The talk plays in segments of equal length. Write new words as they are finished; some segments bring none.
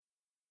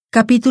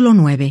Capítulo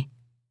 9.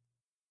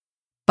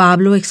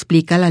 Pablo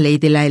explica la ley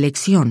de la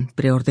elección,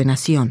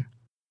 preordenación.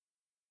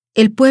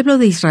 El pueblo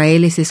de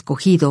Israel es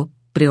escogido,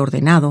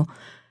 preordenado,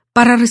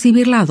 para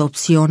recibir la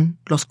adopción,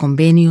 los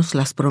convenios,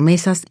 las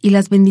promesas y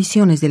las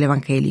bendiciones del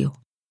Evangelio.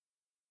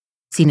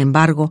 Sin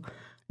embargo,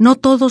 no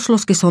todos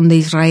los que son de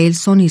Israel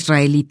son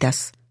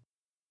israelitas.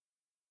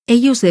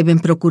 Ellos deben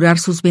procurar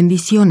sus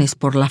bendiciones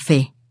por la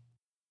fe.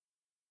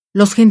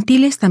 Los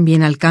gentiles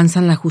también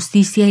alcanzan la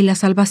justicia y la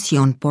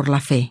salvación por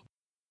la fe.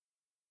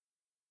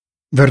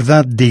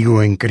 Verdad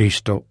digo en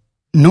Cristo,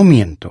 no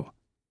miento,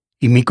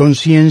 y mi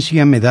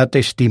conciencia me da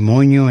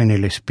testimonio en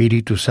el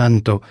Espíritu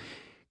Santo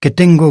que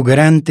tengo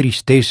gran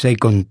tristeza y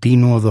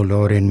continuo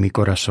dolor en mi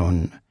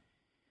corazón.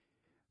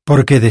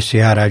 Porque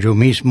deseara yo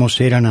mismo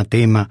ser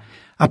anatema,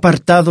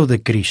 apartado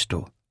de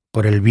Cristo,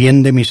 por el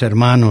bien de mis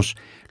hermanos,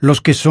 los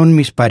que son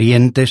mis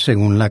parientes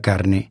según la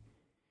carne,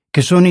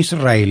 que son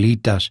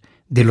israelitas,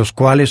 de los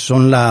cuales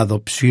son la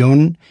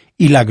adopción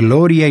y la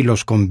gloria y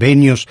los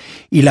convenios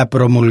y la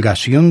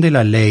promulgación de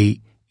la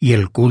ley y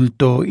el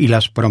culto y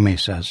las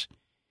promesas,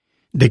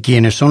 de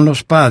quienes son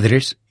los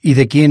padres y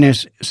de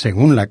quienes,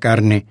 según la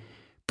carne,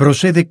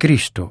 procede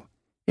Cristo,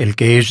 el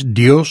que es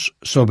Dios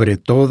sobre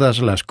todas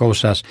las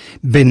cosas,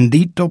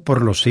 bendito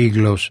por los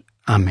siglos.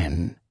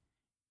 Amén.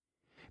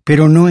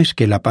 Pero no es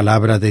que la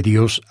palabra de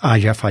Dios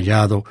haya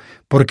fallado,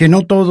 porque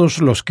no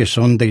todos los que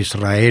son de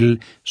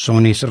Israel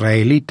son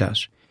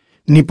israelitas,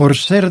 ni por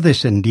ser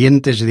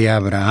descendientes de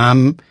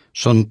Abraham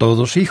son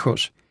todos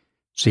hijos,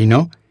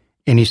 sino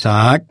en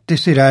Isaac te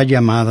será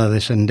llamada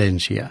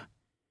descendencia.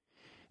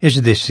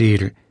 Es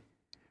decir,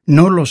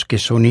 no los que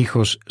son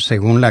hijos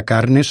según la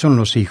carne son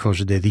los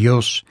hijos de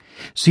Dios,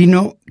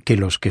 sino que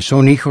los que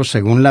son hijos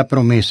según la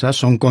promesa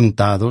son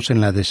contados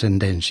en la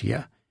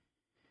descendencia.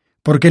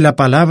 Porque la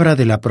palabra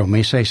de la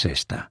promesa es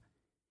esta: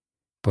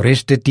 por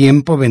este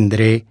tiempo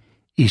vendré,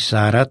 y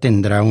Sara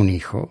tendrá un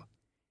hijo.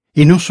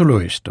 Y no solo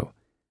esto,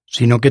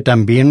 sino que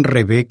también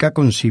Rebeca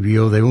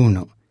concibió de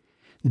uno,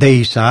 de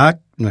Isaac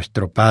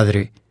nuestro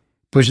padre,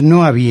 pues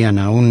no habían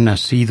aún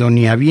nacido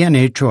ni habían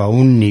hecho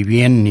aún ni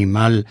bien ni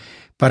mal,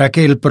 para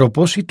que el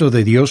propósito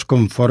de Dios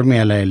conforme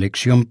a la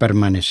elección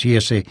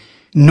permaneciese,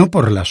 no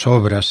por las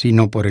obras,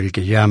 sino por el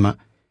que llama.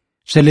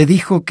 Se le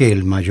dijo que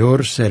el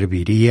mayor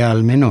serviría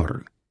al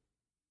menor.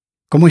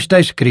 Como está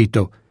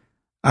escrito,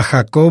 a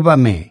Jacob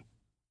amé,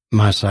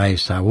 mas a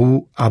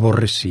Esaú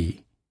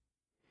aborrecí.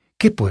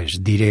 ¿Qué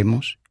pues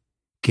diremos?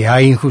 ¿Que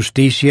hay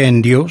injusticia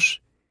en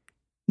Dios?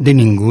 De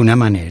ninguna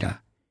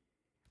manera.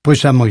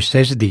 Pues a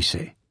Moisés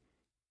dice: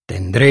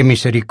 tendré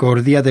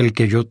misericordia del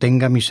que yo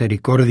tenga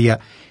misericordia,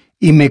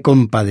 y me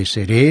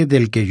compadeceré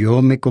del que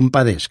yo me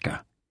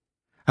compadezca.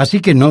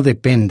 Así que no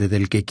depende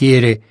del que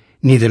quiere,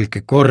 ni del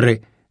que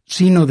corre,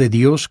 sino de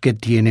Dios que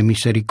tiene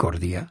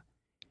misericordia.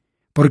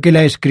 Porque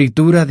la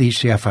Escritura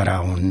dice a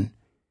Faraón: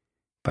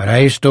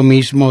 para esto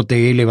mismo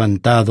te he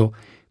levantado,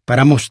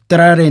 para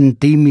mostrar en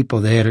ti mi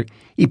poder,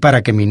 y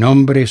para que mi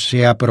nombre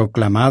sea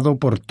proclamado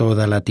por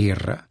toda la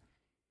tierra.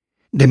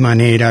 De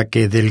manera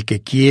que del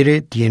que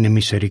quiere tiene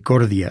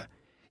misericordia,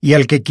 y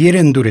al que quiere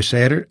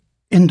endurecer,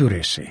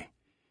 endurece.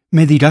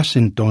 Me dirás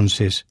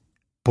entonces: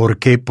 ¿por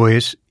qué,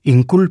 pues,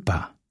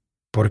 inculpa?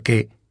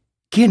 Porque,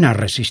 ¿quién ha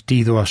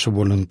resistido a su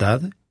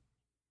voluntad?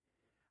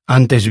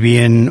 Antes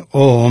bien,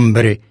 oh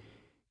hombre,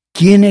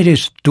 ¿quién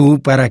eres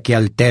tú para que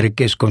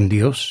alterques con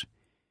Dios?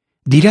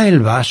 ¿Dirá el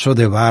vaso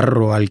de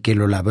barro al que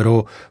lo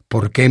labró: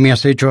 ¿por qué me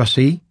has hecho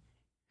así?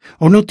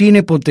 ¿O no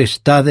tiene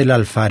potestad el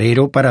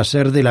alfarero para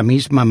hacer de la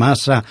misma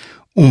masa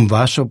un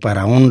vaso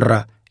para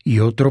honra y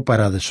otro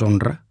para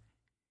deshonra?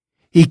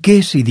 ¿Y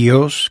qué si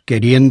Dios,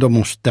 queriendo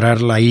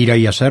mostrar la ira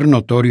y hacer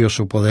notorio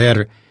su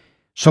poder,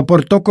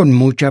 soportó con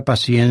mucha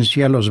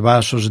paciencia los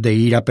vasos de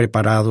ira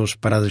preparados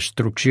para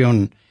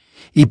destrucción,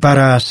 y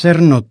para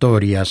hacer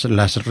notorias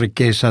las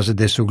riquezas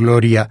de su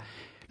gloria,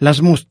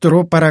 las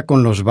mostró para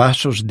con los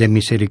vasos de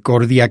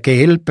misericordia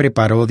que Él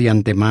preparó de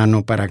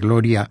antemano para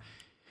gloria,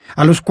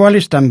 a los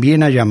cuales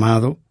también ha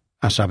llamado,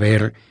 a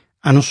saber,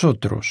 a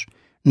nosotros,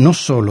 no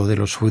sólo de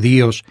los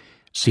judíos,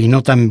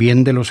 sino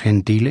también de los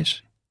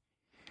gentiles?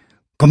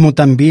 Como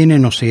también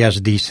en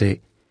Oseas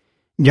dice: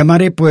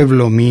 llamaré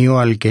pueblo mío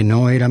al que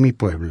no era mi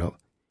pueblo,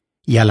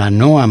 y a la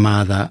no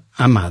amada,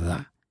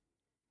 amada.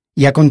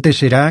 Y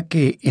acontecerá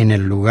que en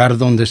el lugar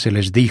donde se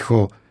les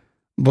dijo: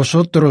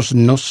 vosotros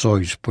no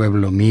sois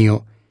pueblo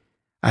mío,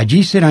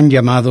 allí serán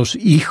llamados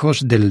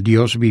hijos del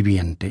Dios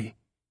viviente.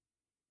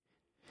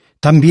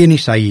 También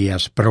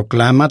Isaías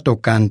proclama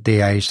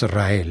tocante a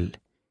Israel: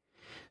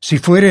 si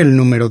fuere el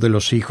número de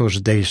los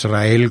hijos de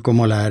Israel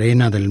como la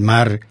arena del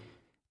mar,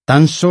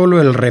 tan solo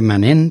el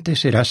remanente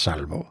será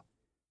salvo,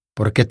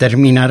 porque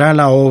terminará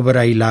la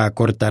obra y la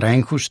acortará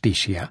en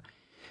justicia,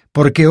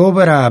 porque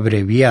obra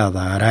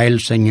abreviada hará el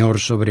Señor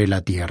sobre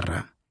la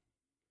tierra.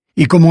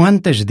 Y como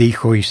antes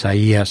dijo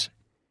Isaías: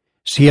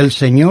 si el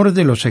Señor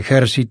de los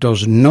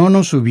ejércitos no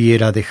nos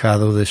hubiera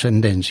dejado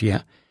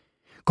descendencia,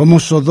 como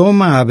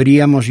Sodoma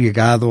habríamos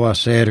llegado a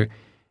ser,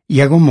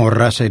 y a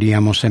Gomorra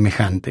seríamos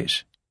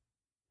semejantes.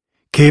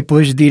 ¿Qué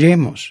pues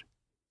diremos?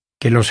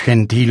 que los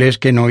gentiles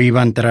que no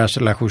iban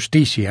tras la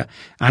justicia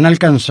han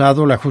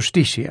alcanzado la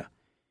justicia,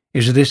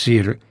 es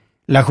decir,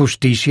 la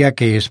justicia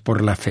que es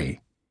por la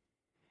fe.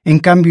 En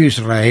cambio,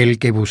 Israel,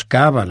 que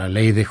buscaba la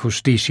ley de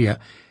justicia,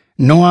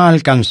 no ha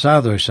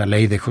alcanzado esa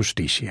ley de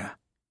justicia.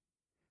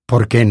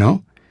 ¿Por qué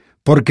no?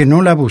 Porque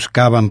no la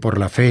buscaban por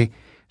la fe,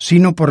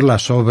 sino por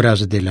las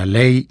obras de la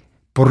ley,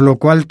 por lo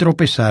cual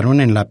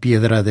tropezaron en la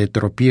piedra de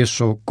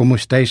tropiezo, como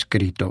está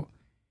escrito: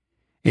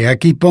 He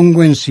aquí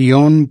pongo en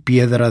Sión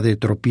piedra de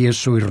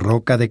tropiezo y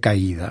roca de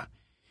caída,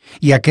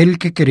 y aquel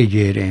que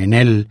creyere en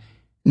él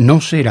no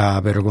será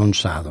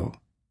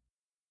avergonzado.